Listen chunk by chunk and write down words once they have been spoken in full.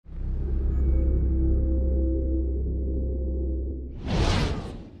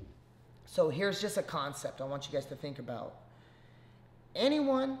So here's just a concept I want you guys to think about.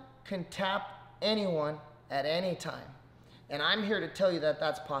 Anyone can tap anyone at any time. And I'm here to tell you that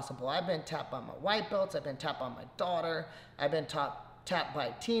that's possible. I've been tapped by my white belts. I've been tapped by my daughter. I've been tapped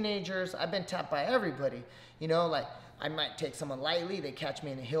by teenagers. I've been tapped by everybody. You know, like I might take someone lightly. They catch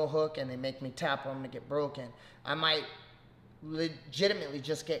me in a heel hook and they make me tap or I'm going to get broken. I might legitimately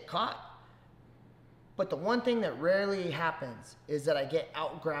just get caught. But the one thing that rarely happens is that I get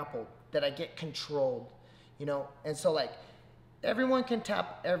out grappled, that I get controlled, you know? And so like everyone can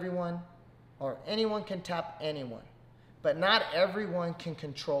tap everyone or anyone can tap anyone, but not everyone can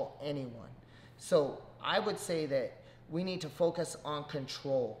control anyone. So I would say that we need to focus on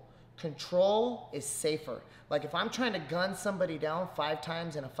control. Control is safer. Like if I'm trying to gun somebody down 5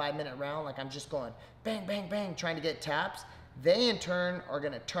 times in a 5-minute round, like I'm just going bang, bang, bang, trying to get taps, they in turn are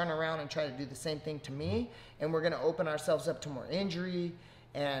gonna turn around and try to do the same thing to me, and we're gonna open ourselves up to more injury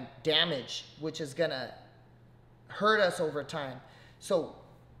and damage, which is gonna hurt us over time. So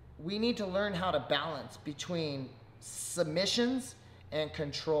we need to learn how to balance between submissions and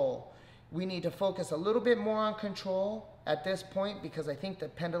control. We need to focus a little bit more on control at this point because I think the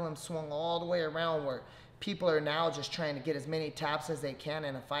pendulum swung all the way around where people are now just trying to get as many taps as they can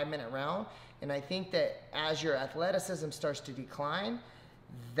in a 5-minute round. And I think that as your athleticism starts to decline,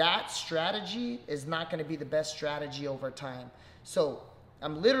 that strategy is not going to be the best strategy over time. So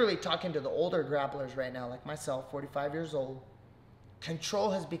I'm literally talking to the older grapplers right now, like myself, 45 years old. Control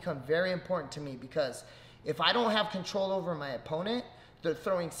has become very important to me because if I don't have control over my opponent, they're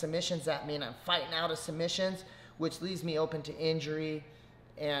throwing submissions at me and I'm fighting out of submissions, which leaves me open to injury.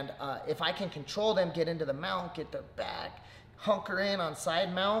 And if I can control them, get into the mount, get their back, hunker in on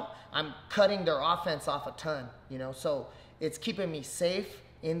side mount, I'm cutting their offense off a ton, you know? So it's keeping me safe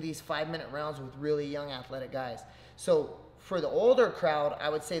in these 5-minute rounds with really young athletic guys. So for the older crowd, I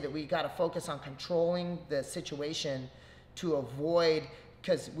would say that we got to focus on controlling the situation to avoid,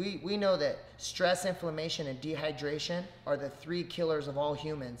 because we know that stress, inflammation, and dehydration are the 3 killers of all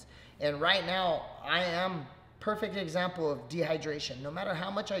humans. And right now, I am perfect example of dehydration. No matter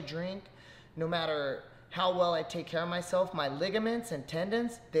how much I drink, no matter how well I take care of myself, my ligaments and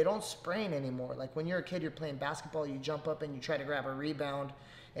tendons, they don't sprain anymore. Like when you're a kid, you're playing basketball, you jump up and you try to grab a rebound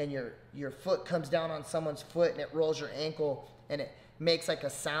and your foot comes down on someone's foot and it rolls your ankle and it makes like a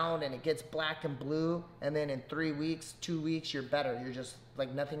sound and it gets black and blue, and then in 3 weeks, 2 weeks, you're better. You're just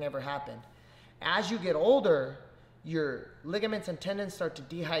like nothing ever happened. As you get older, your ligaments and tendons start to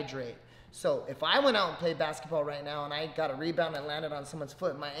dehydrate. So if I went out and played basketball right now and I got a rebound and landed on someone's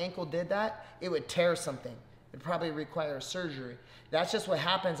foot and my ankle did that, it would tear something. It'd probably require surgery. That's just what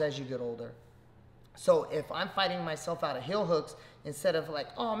happens as you get older. So if I'm fighting myself out of heel hooks, instead of like,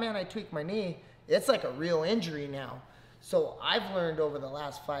 oh man, I tweaked my knee, it's like a real injury now. So I've learned over the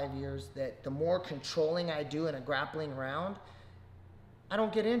last 5 years that the more controlling I do in a grappling round, I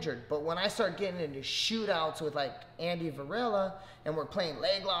don't get injured. But when I start getting into shootouts with like Andy Varela and we're playing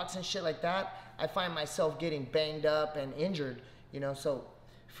leg locks and shit like that, I find myself getting banged up and injured, you know? So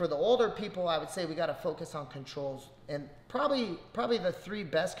for the older people, I would say we got to focus on controls. And probably the 3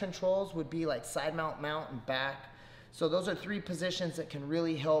 best controls would be like side mount, mount, and back. So those are 3 positions that can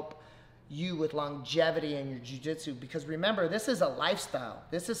really help you with longevity in your jiu-jitsu, because remember, this is a lifestyle.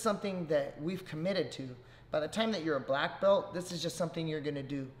 This is something that we've committed to. By the time that you're a black belt, this is just something you're gonna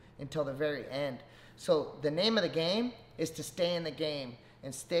do until the very end. So the name of the game is to stay in the game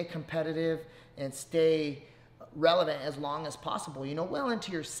and stay competitive and stay relevant as long as possible. You know, well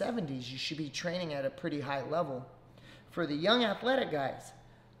into your 70s, you should be training at a pretty high level. For the young athletic guys,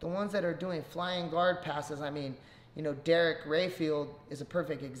 the ones that are doing flying guard passes, I mean, you know, Derek Rayfield is a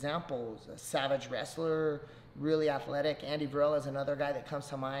perfect example. He's a savage wrestler, really athletic. Andy Varela is another guy that comes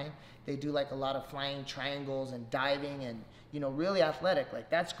to mind. They do like a lot of flying triangles and diving and, you know, really athletic. Like,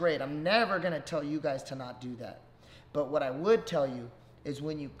 that's great. I'm never going to tell you guys to not do that. But what I would tell you is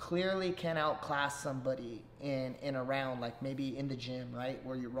when you clearly can outclass somebody in a round, like maybe in the gym, right,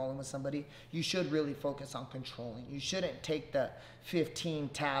 where you're rolling with somebody, you should really focus on controlling. You shouldn't take the 15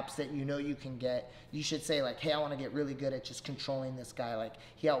 taps that you know you can get. You should say like, hey, I want to get really good at just controlling this guy. Like,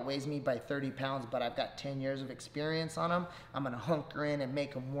 he outweighs me by 30 pounds, but I've got 10 years of experience on him. I'm going to hunker in and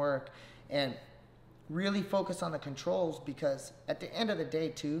make him work and really focus on the controls, because at the end of the day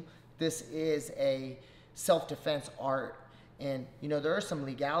too, this is a self-defense art. And, you know, there are some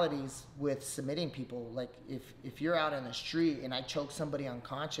legalities with submitting people. Like, if you're out in the street and I choke somebody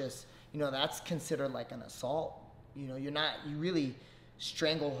unconscious, you know, that's considered like an assault. You know, you really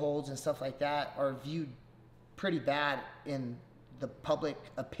strangleholds and stuff like that are viewed pretty bad in the public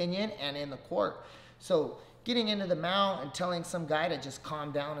opinion and in the court. So getting into the mount and telling some guy to just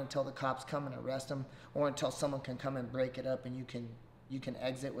calm down until the cops come and arrest him, or until someone can come and break it up and you can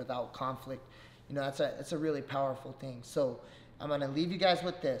exit without conflict, you know, that's a really powerful thing. So I'm going to leave you guys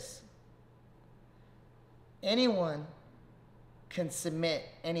with this. Anyone can submit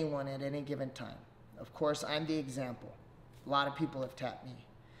anyone at any given time. Of course, I'm the example. A lot of people have tapped me.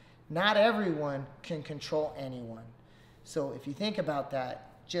 Not everyone can control anyone. So if you think about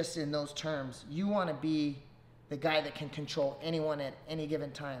that, just in those terms, you want to be the guy that can control anyone at any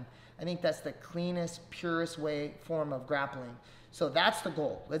given time. I think that's the cleanest, purest form of grappling. So that's the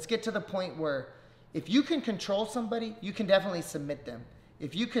goal. Let's get to the point where if you can control somebody, you can definitely submit them.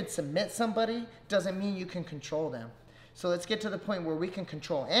 If you can submit somebody, doesn't mean you can control them. So let's get to the point where we can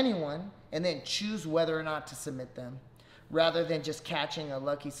control anyone and then choose whether or not to submit them, rather than just catching a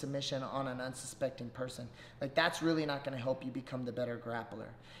lucky submission on an unsuspecting person. Like, that's really not going to help you become the better grappler.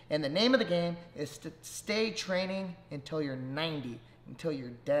 And the name of the game is to stay training until you're 90, until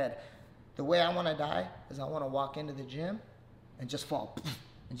you're dead. The way I want to die is I want to walk into the gym and just fall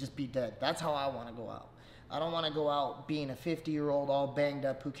and just be dead. That's how I want to go out. I don't want to go out being a 50-year-old all banged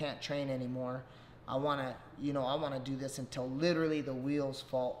up who can't train anymore. I want to do this until literally the wheels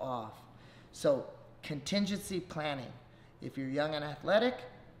fall off. So contingency planning. If you're young and athletic,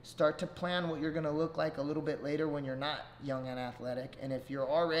 start to plan what you're going to look like a little bit later when you're not young and athletic. And if you're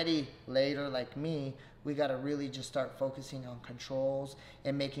already later like me, we got to really just start focusing on controls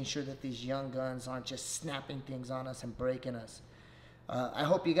and making sure that these young guns aren't just snapping things on us and breaking us. I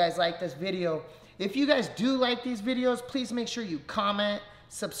hope you guys like this video. If you guys do like these videos, please make sure you comment,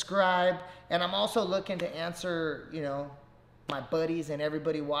 subscribe, and I'm also looking to answer, you know, my buddies and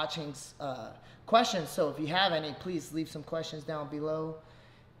everybody watching's questions. So if you have any, please leave some questions down below.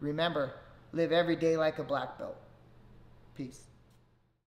 Remember, live every day like a black belt. Peace.